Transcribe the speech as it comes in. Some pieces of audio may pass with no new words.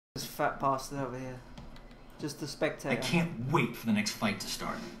This fat bastard over here. Just a spectator. I can't wait for the next fight to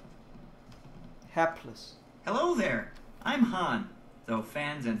start. Hapless. Hello there. I'm Han. Though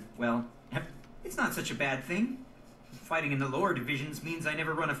fans and, well, it's not such a bad thing. Fighting in the lower divisions means I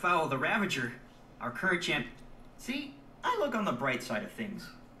never run afoul of the Ravager, our current champ. See, I look on the bright side of things.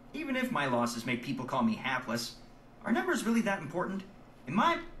 Even if my losses make people call me hapless, are numbers really that important? In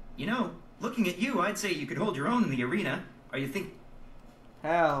my, looking at you, I'd say you could hold your own in the arena. Or you think...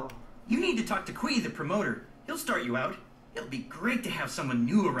 How? You need to talk to Kui, the promoter. He'll start you out. It'll be great to have someone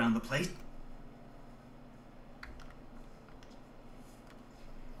new around the place.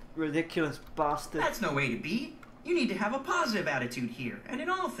 Ridiculous bastard. That's no way to be. You need to have a positive attitude here, and in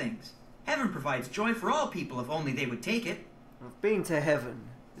all things. Heaven provides joy for all people if only they would take it. I've been to heaven.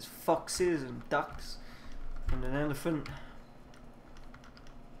 There's foxes and ducks and an elephant.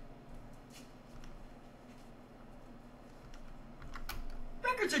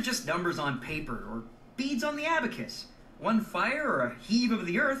 Records are just numbers on paper, or beads on the abacus. One fire or a heave of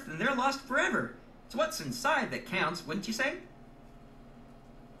the earth, and they're lost forever. It's what's inside that counts, wouldn't you say?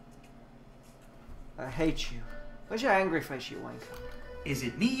 I hate you. Where's your angry face, you wanker? Is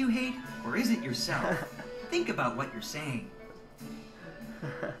it me you hate, or is it yourself? Think about what you're saying.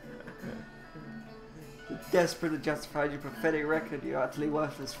 You're desperate to justify your pathetic record, you utterly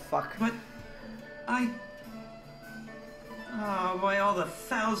worthless fuck. But oh, by all the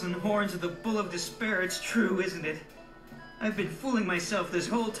 1,000 horns of the Bull of Despair, it's true, isn't it? I've been fooling myself this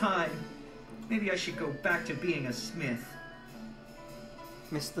whole time. Maybe I should go back to being a smith.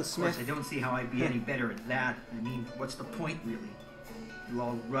 Mr. Smith? Of course, I don't see how I'd be any better at that. I mean, what's the point, really? You'll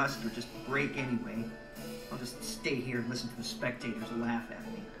all rust or just break anyway. I'll just stay here and listen to the spectators laugh at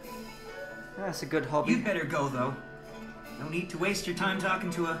me. That's a good hobby. You'd better go, though. No need to waste your time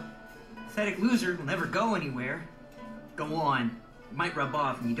talking to a pathetic loser who'll never go anywhere. Go on. It might rub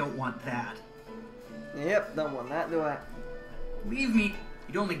off, and you don't want that. Yep, don't want that, do I? Believe me,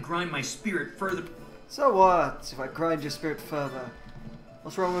 you'd only grind my spirit further. So what, if I grind your spirit further?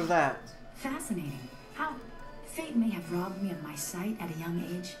 What's wrong with that? Fascinating. How fate may have robbed me of my sight at a young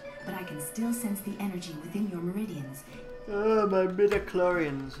age, but I can still sense the energy within your meridians. Oh, my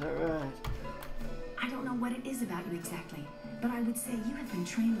midichlorians, alright. I don't know what it is about you exactly, but I would say you have been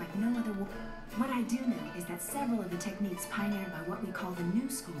trained like no other What I do know is that several of the techniques pioneered by what we call the new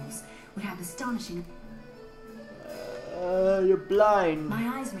schools would have astonishing... You're blind.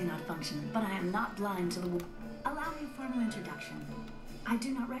 My eyes may not function, but I am not blind to the... Allow me a formal introduction. I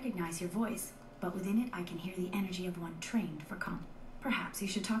do not recognize your voice, but within it I can hear the energy of one trained for combat. Perhaps you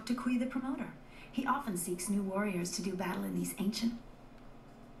should talk to Kui the promoter. He often seeks new warriors to do battle in these ancient...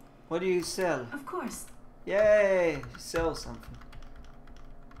 What do you sell? Of course. Yay! Sell something.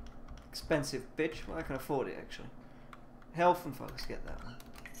 Expensive bitch. Well, I can afford it actually. Health and focus, get that one.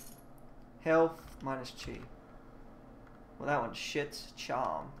 Health minus chi. Well, that one's shit.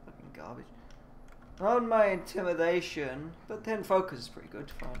 Charm. Fucking garbage. On my intimidation, but then focus is pretty good.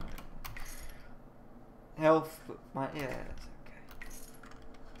 Fine. Health, but my yeah, that's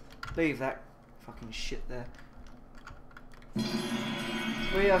okay. Leave that fucking shit there.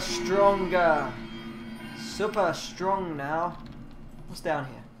 We are stronger. Super strong now. What's down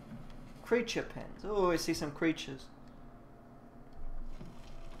here? Creature pens. Oh, I see some creatures.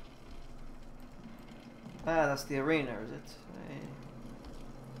 Ah, that's the arena, is it? Hey.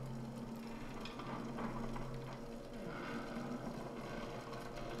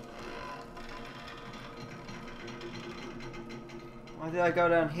 Why did I go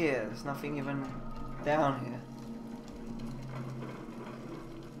down here? There's nothing even down here.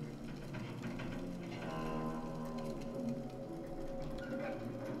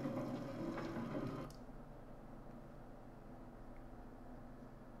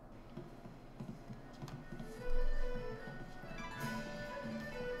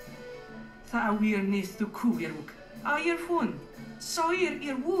 Tawir nis tu kuviruk. Ayer fun.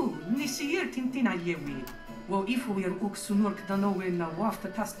 Sair wu nisir tintina yewi. Wo ifu uk sunurk danowe na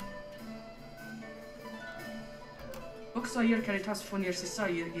wafta tast. Sair caritas fonir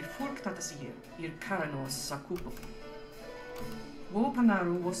sisair furk tatasir. Karano sakupo. Wo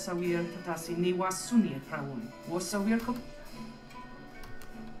panaru wo sawir tatasi ni wasunir praun. Wo sawir kop.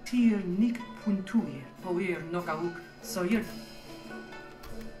 Tir nik puntuir. Poir nokauk. Sair.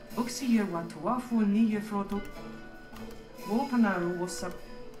 Oxir watuafu ni froto. Wo panaru wasa.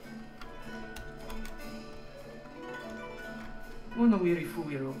 Wono wiri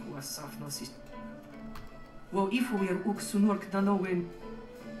fuiro wasaf nosis. Wo ifuir uksunurk danowen.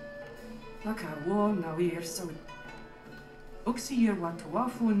 Laka wo nawir so. Oxir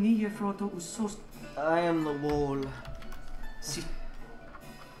watuafu ni froto usos. I am the wall. Si.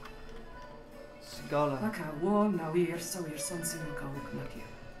 Gola. Laka wo na wir sawir son sinu kawuk nakia.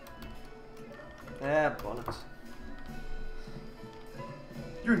 Ah, bollocks.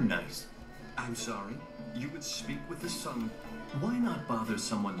 You're nice. I'm sorry. You would speak with the sun. Why not bother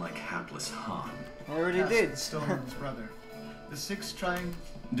someone like hapless Han? I already Yes, did. Stoneman's brother. The Six trying.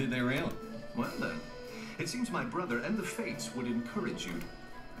 Did they really? Well then, it seems my brother and the Fates would encourage you.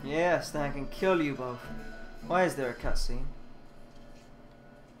 Yes, then I can kill you both. Why is there a cutscene?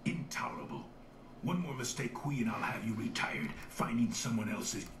 Intolerable. One more mistake, Kui, and I'll have you retired. Finding someone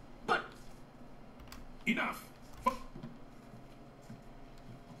else's. But enough.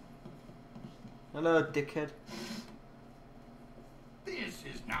 Hello, dickhead. This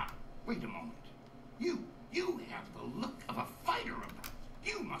is not. Wait a moment. You have the look of a fighter.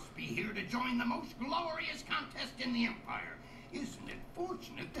 You must be here to join the most glorious contest in the Empire. Isn't it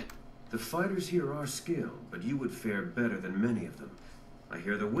fortunate that... The fighters here are skilled, but you would fare better than many of them. I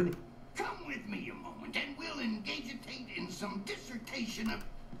hear the winning. Come with me a moment, and we'll engagitate in some dissertation of...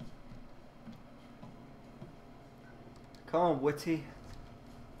 Come on, Witty.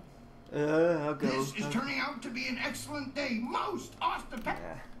 I'll go. This is turning out to be an excellent day. Most awesome.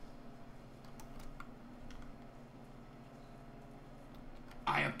 Yeah.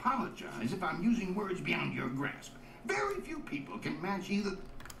 I apologize if I'm using words beyond your grasp. Very few people can match either...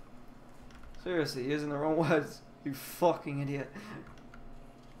 Seriously, using the wrong words. You fucking idiot.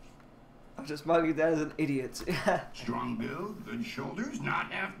 I've just marked you down as an idiot. Strong build, good shoulders,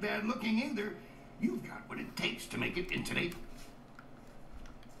 not half bad looking either. You've got what it takes to make it in today.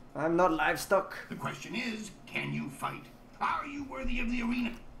 I'm not livestock. The question is, can you fight? Are you worthy of the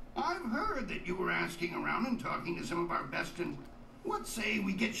arena? I've heard that you were asking around and talking to some of our best, and what say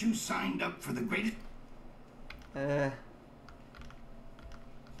we get you signed up for the greatest...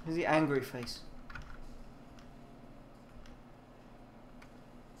 Who's the angry face?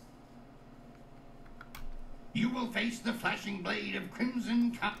 You will face the flashing blade of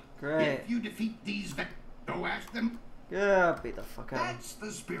Crimson Cup. Great. If you defeat these go ask them. Yeah, beat the fuck out. That's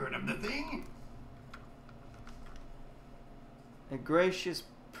the spirit of the thing. A gracious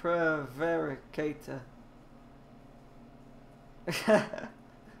prevaricator.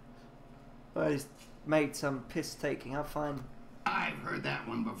 Well, he's made some piss taking. How fine. I've heard that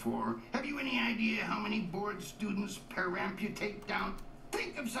one before. Have you any idea how many board students peramputate down?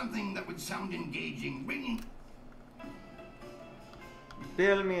 Think of something that would sound engaging, ringing.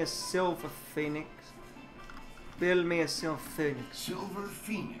 Build me a silver phoenix. Build me a silver phoenix. Silver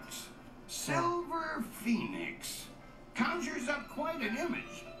Phoenix. Silver Phoenix. Conjures up quite an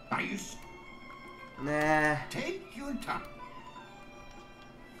image. Are you... Nah. Take your time.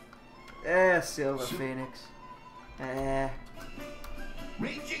 Silver phoenix.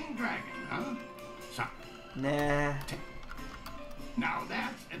 Raging Dragon, huh? So, Nah. now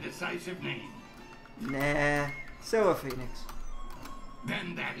that's a decisive name. Nah. Silver phoenix.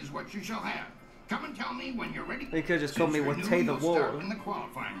 Then that is what you shall have. Come and tell me when you're ready. They could just call Since me you're Watay new, the you'll Wall. start in the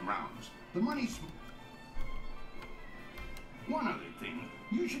qualifying rounds. The money's... One other thing.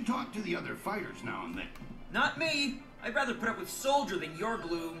 You should talk to the other fighters now and then. Not me. I'd rather put up with Soldier than your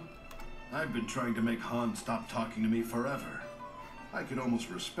gloom. I've been trying to make Han stop talking to me forever. I could almost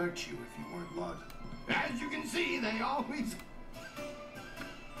respect you if you weren't Lud. As you can see, they always...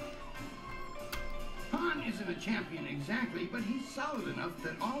 Han isn't a champion exactly, but he's solid enough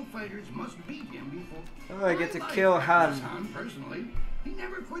that all fighters must beat him before... Oh, I get to like kill Han Han. personally. He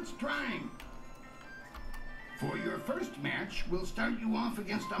never quits trying. For your first match, we'll start you off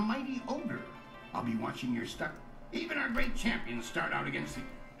against a mighty ogre. I'll be watching your step. Even our great champions start out against the...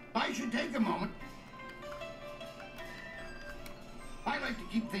 I should take a moment. I like to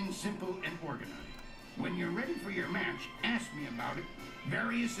keep things simple and organized. When you're ready for your match, ask me about it.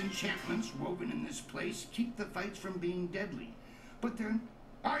 Various enchantments woven in this place keep the fights from being deadly. But they're...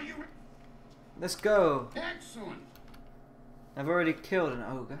 Are you... Let's go. Excellent. I've already killed an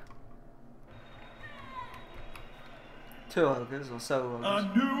ogre. 2 ogres or so ogres.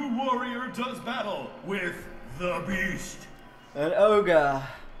 A new warrior does battle with the beast. An ogre.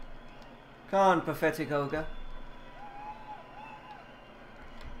 Come on, pathetic ogre.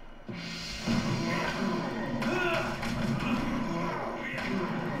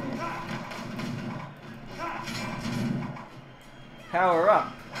 Power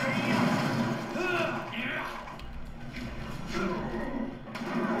up.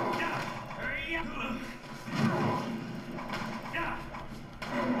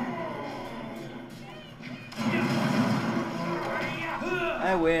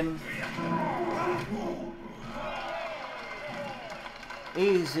 I win.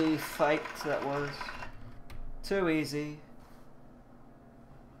 Easy fight that was. Too easy.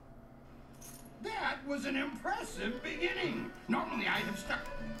 That was an impressive beginning. Normally I'd have stuck.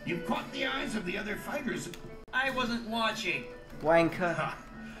 You caught the eyes of the other fighters. I wasn't watching. Wanker. Ha!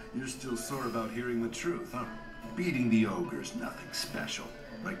 You're still sore about hearing the truth, huh? Beating the ogre's nothing special.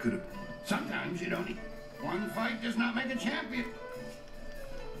 I could have... Sometimes you don't need... One fight does not make a champion.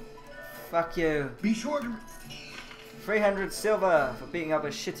 Fuck you. Be sure to... 300 silver for beating up a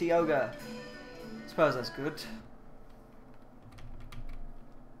shitty ogre. Suppose that's good.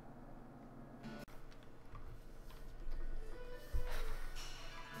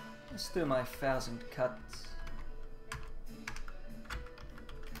 Let's do my 1,000 cuts.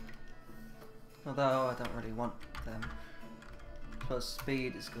 Although I don't really want them. Plus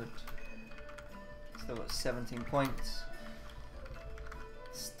speed is good. Still got 17 points.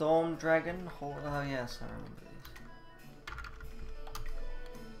 Storm Dragon. Oh yes, I remember these.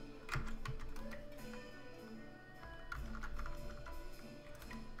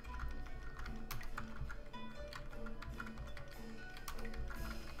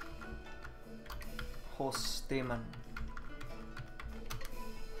 Horse Demon.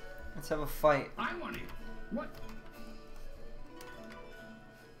 Let's have a fight. I want it. What?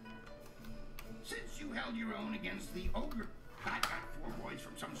 Since you held your own against the ogre, I've got 4 boys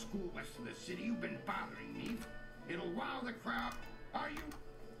from some school west of the city who've been bothering me. It'll wow the crowd. Are you?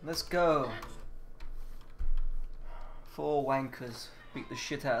 Let's go. 4 wankers. Beat the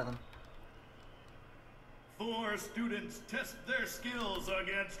shit out of them. 4 students test their skills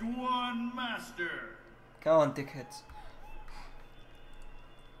against 1 master. Go on, dickheads.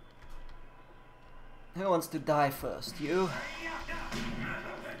 Who wants to die first? You?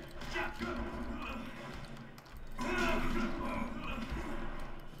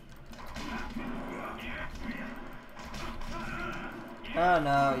 Oh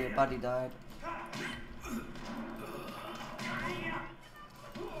no, your buddy died.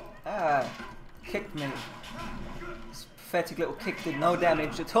 Ah, kicked me. This pathetic little kick did no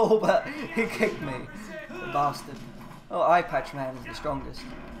damage at all, but he kicked me. The bastard. Oh, Eye Patch Man is the strongest.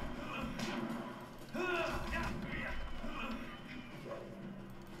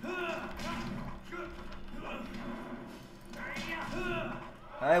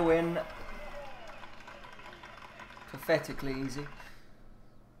 I win. Pathetically easy.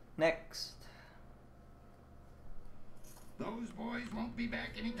 Next. Those boys won't be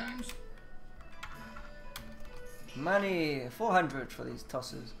back anytime soon. Money. 400 for these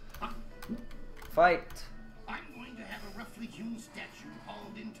tossers. Fight. I'm going to have a roughly hewn statue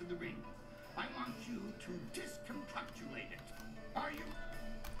hauled into the ring. I want you to discombobulate it. Are you?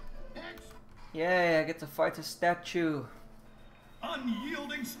 Next. Yay, I get to fight a statue.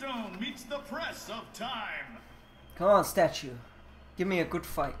 Unyielding stone meets the press of time. Come on, statue. Give me a good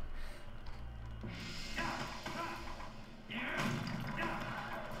fight.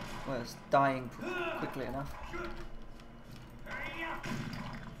 Well, it's dying quickly enough.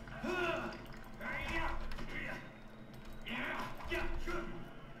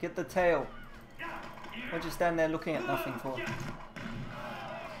 Get the tail. Why'd you stand there looking at nothing for?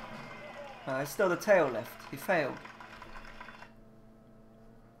 There's still the tail left. He failed.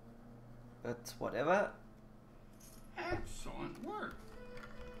 But whatever. Excellent work.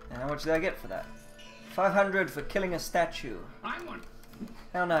 And how much did I get for that? 500 for killing a statue. I want.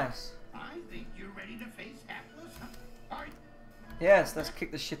 How nice. I think you're ready to face Hapless. Are you? Yes, let's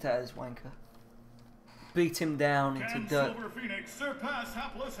kick the shit out of this wanker. Beat him down into Can dirt. Silver Phoenix surpass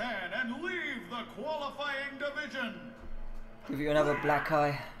Hapless Hand and leave the qualifying division? Give you another black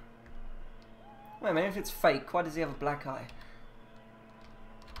eye. Wait a minute, if it's fake, why does he have a black eye?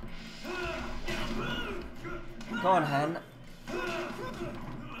 Go on, Han.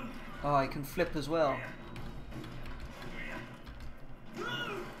 Oh, he can flip as well.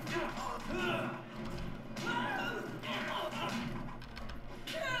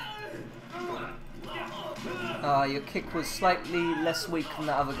 Ah, your kick was slightly less weak than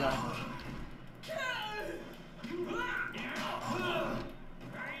the other guy.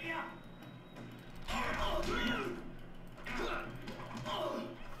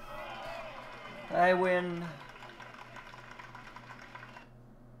 I win.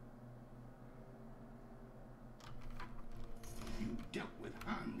 You dealt with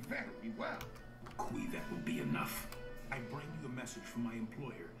Han very well. Kui, that will be enough. I bring you a message from my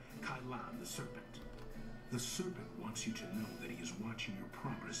employer, Kailan the Serpent. The Serpent wants you to know that he is watching your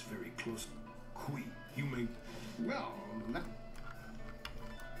progress very closely. Kui, you may... Well,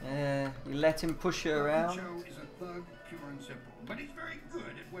 You let him push you around. Joe is a thug, pure and simple, but he's very good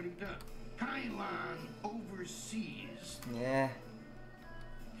at what he does. Kailan oversees. Yeah.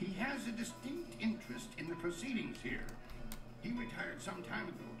 He has a distinct interest in the proceedings here. He retired some time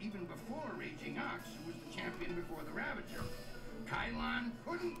ago, even before Raging Ox, who was the champion before the Ravager. Kylon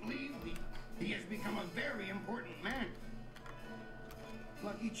couldn't leave me. He has become a very important man.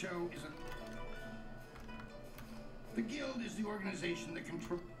 Lucky Cho is a... The Guild is the organization that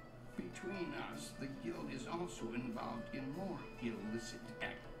controls... Between us, the Guild is also involved in more illicit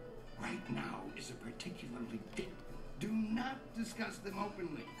acts. Right now is a particularly do not discuss them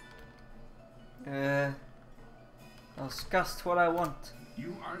openly. I'll discuss what I want.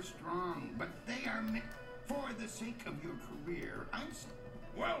 You are strong, but they are meant for the sake of your career.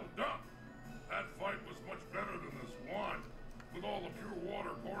 Well done. That fight was much better than this one. With all the pure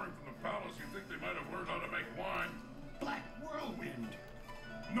water pouring from the palace, you'd think they might have learned how to make wine. Black Whirlwind.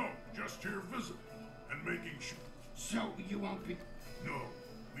 No, just here visiting and making sure. So you won't be... No,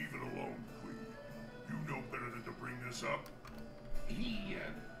 leave it alone, Queen. You know better than to bring this up.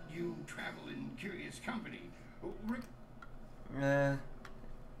 You travel in curious company.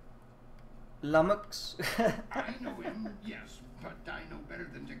 Lummox. I know him, yes, but I know better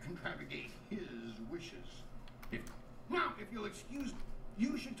than to contravigate his wishes. Now, if you'll excuse me,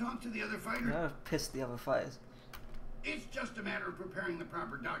 you should talk to the other fighter. I've pissed the other fighters. It's just a matter of preparing the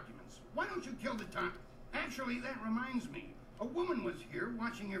proper documents. Why don't you kill the time? Actually, that reminds me. A woman was here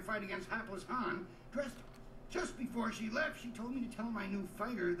watching your fight against Hapless Han, dressed... Just before she left, she told me to tell my new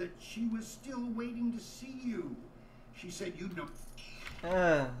fighter that she was still waiting to see you. She said you'd know...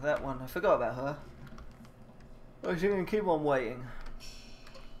 That one. I forgot about her. Oh, she's gonna keep on waiting.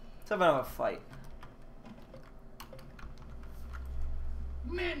 Let's have another fight.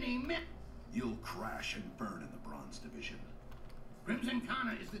 Many. You'll crash and burn in the Bronze Division. Crimson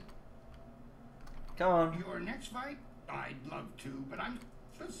Kana is the... Come on. Your next fight? I'd love to, but I'm...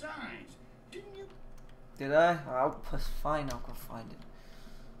 Besides, didn't you... Did I? Oh, fine, I'll go find it.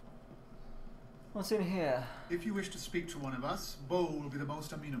 What's in here? If you wish to speak to one of us, Bo will be the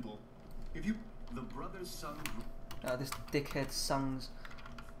most amenable. If you... The brothers sung... Oh, this dickhead songs.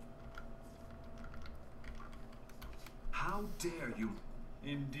 How dare you?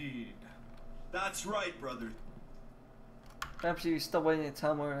 Indeed. That's right, brother. Perhaps you stop waiting to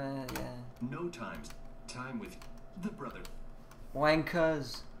tell me, yeah. No time with the brother.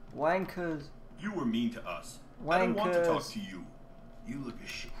 Wankers. Wankers. You were mean to us. Wankers. I don't want to talk to you. You look a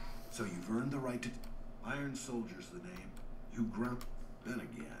shit. So you've earned the right to... Iron Soldier's the name. You grunt. Then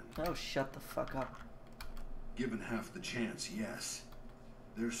again. Oh, shut the fuck up. Given half the chance, yes.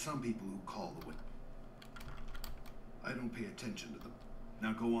 There's some people who call the win. I don't pay attention to them.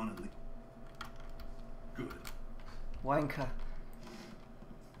 Now go on and leave. Good. Wanker.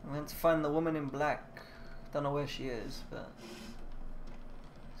 I went to find the woman in black. Don't know where she is, but...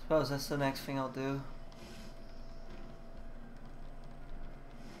 I suppose that's the next thing I'll do.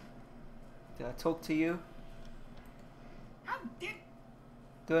 Did I talk to you? How dare...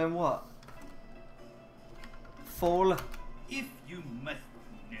 Doing what? Fall? If you must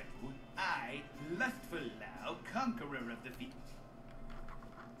know, I, Lustful Lao, conqueror of the field.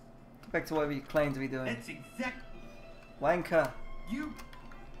 Back to whatever you claim to be doing. That's exact... Wanker. You...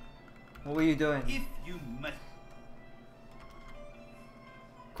 What were you doing? If you must...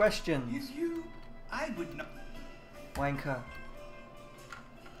 Questions. If you... I would not... Wanker.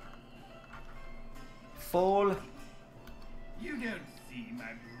 Fall. You don't see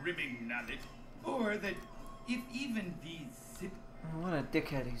my brimming knowledge, or that if even these... Oh, what a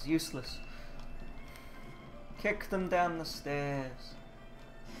dickhead, he's useless. Kick them down the stairs.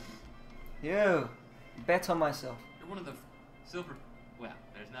 You. Bet on myself. You're one of the silver... Well,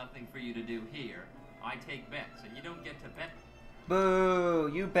 there's nothing for you to do here. I take bets, and you don't get to bet.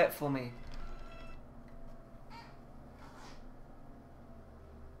 Boo! You bet for me.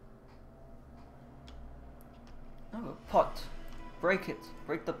 Oh, a pot. Break it.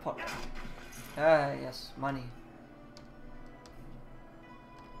 Break the pot. Ah, yes, money.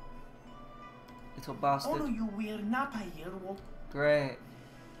 Little bastard. Great.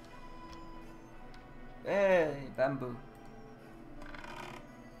 Hey, bamboo.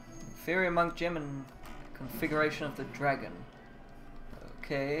 Inferior monk gem and configuration of the dragon.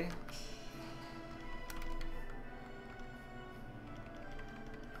 Okay.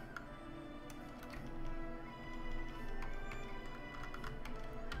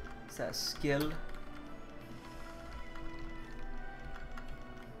 Is that a skill?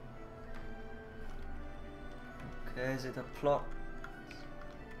 Okay, is it a plot?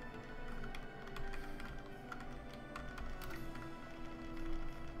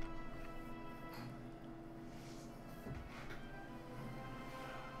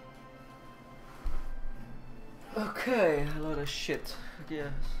 Okay, a lot of shit.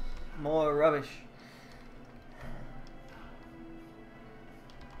 Yes, more rubbish.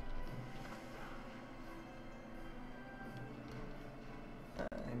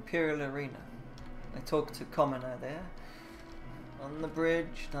 Imperial Arena. I talked to commoner there. On the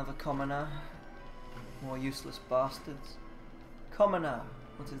bridge, another commoner. More useless bastards. Commoner,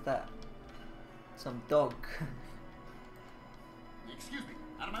 what is that? Some dog. Excuse me,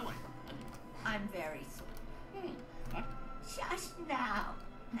 out of my way. I'm very sorry. Shush now.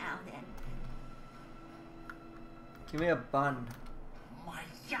 Now then. Give me a bun. My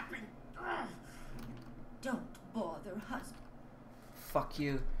yapping. Don't bother, husband. Fuck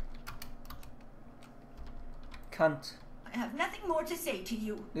you. Cunt. I have nothing more to say to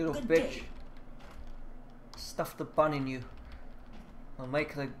you. Little Good bitch. day. Stuff the bun in you. I'll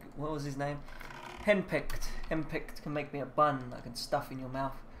make the... what was his name? Henpicked. Henpicked can make me a bun I can stuff in your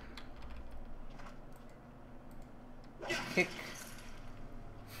mouth. Kick.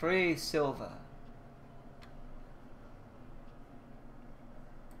 3 silver.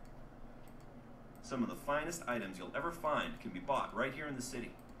 Some of the finest items you'll ever find can be bought right here in the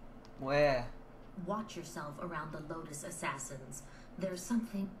city. Where? Watch yourself around the Lotus Assassins. There's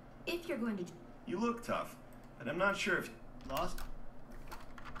something... If you're going to... You look tough, but I'm not sure if... Lost?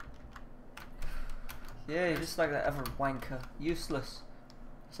 Yeah, you're just like that other wanker. Useless.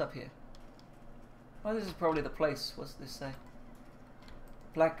 What's up here? Oh, this is probably the place. What's this say?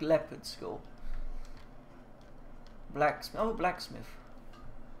 Black Leopard School. Blacksmith. Oh, blacksmith.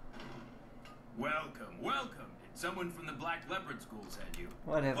 Welcome, welcome. Did someone from the Black Leopard School send you?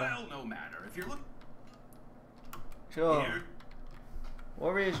 Whatever. Well, no matter. If you're looking... Sure. Here.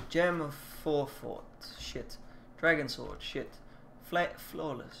 Warrior's Gem of Forethought. Shit. Dragon Sword. Shit.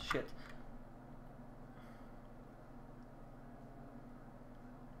 Flawless. Shit.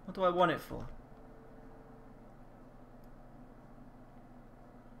 What do I want it for?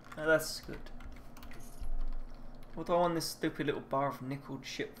 Oh, that's good. What do I want this stupid little bar of nickeled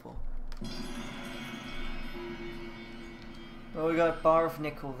shit for? Well, we got a bar of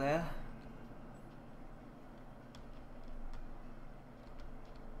nickel there.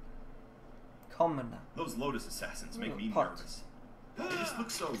 Commoner. Those Lotus Assassins make me pot. nervous. They just look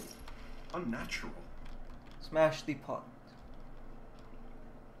so unnatural. Smash the pot.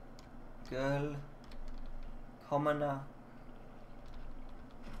 Girl. Commoner.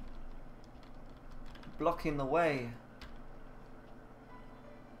 Blocking the way.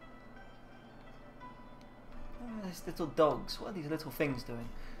 Oh, these little dogs. What are these little things doing?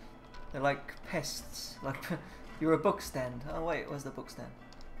 They're like pests. Like you're a book stand. Oh wait, where's the book stand?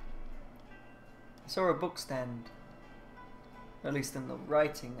 I saw a book stand. At least in the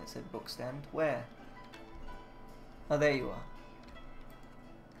writing it said book stand. Where? Oh, there you are.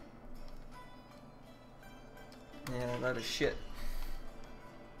 Yeah, load of shit.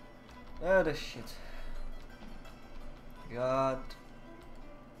 Load of shit. God.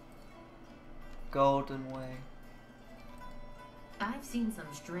 Golden Way. I've seen some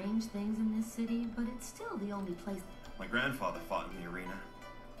strange things in this city, but it's still the only place... My grandfather fought in the arena.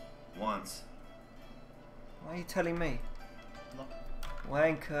 Once. Why are you telling me?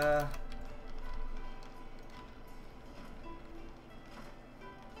 Wanker.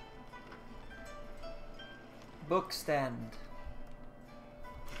 Book stand.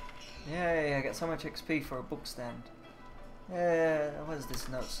 Yay, I get so much XP for a book stand. Yeah, what does this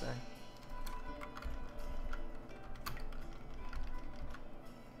note say?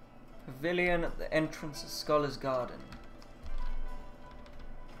 Pavilion at the entrance of Scholar's Garden.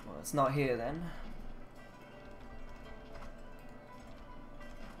 Well, it's not here then.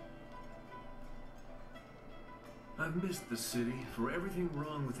 I've missed the city for everything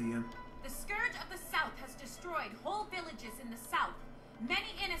wrong with the The Scourge of the South has destroyed whole villages in the south.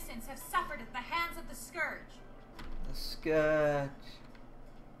 Many innocents have suffered at the hands of the Scourge. The Scourge.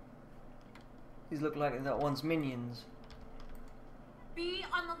 These look like that one's minions. Be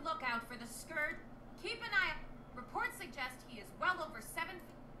on the lookout for the Scourge. Keep an eye. Reports suggest he is well over 7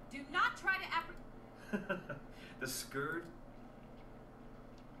 feet. Do not try to The Scourge?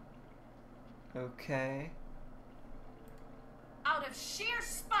 Okay. Out of sheer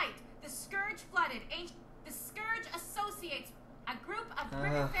spite, the Scourge flooded ancient... The Scourge associates... A group of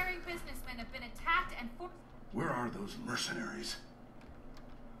river-faring businessmen have been attacked and forced... Where are those mercenaries?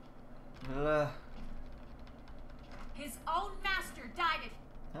 His own master died at...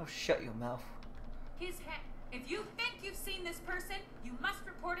 Oh, shut your mouth. His head... If you think you've seen this person, you must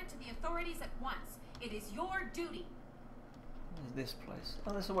report it to the authorities at once. It is your duty. What is this place?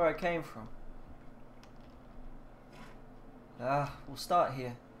 Oh, this is where I came from. We'll start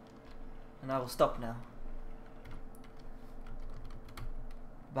here. And I will stop now.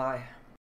 Bye.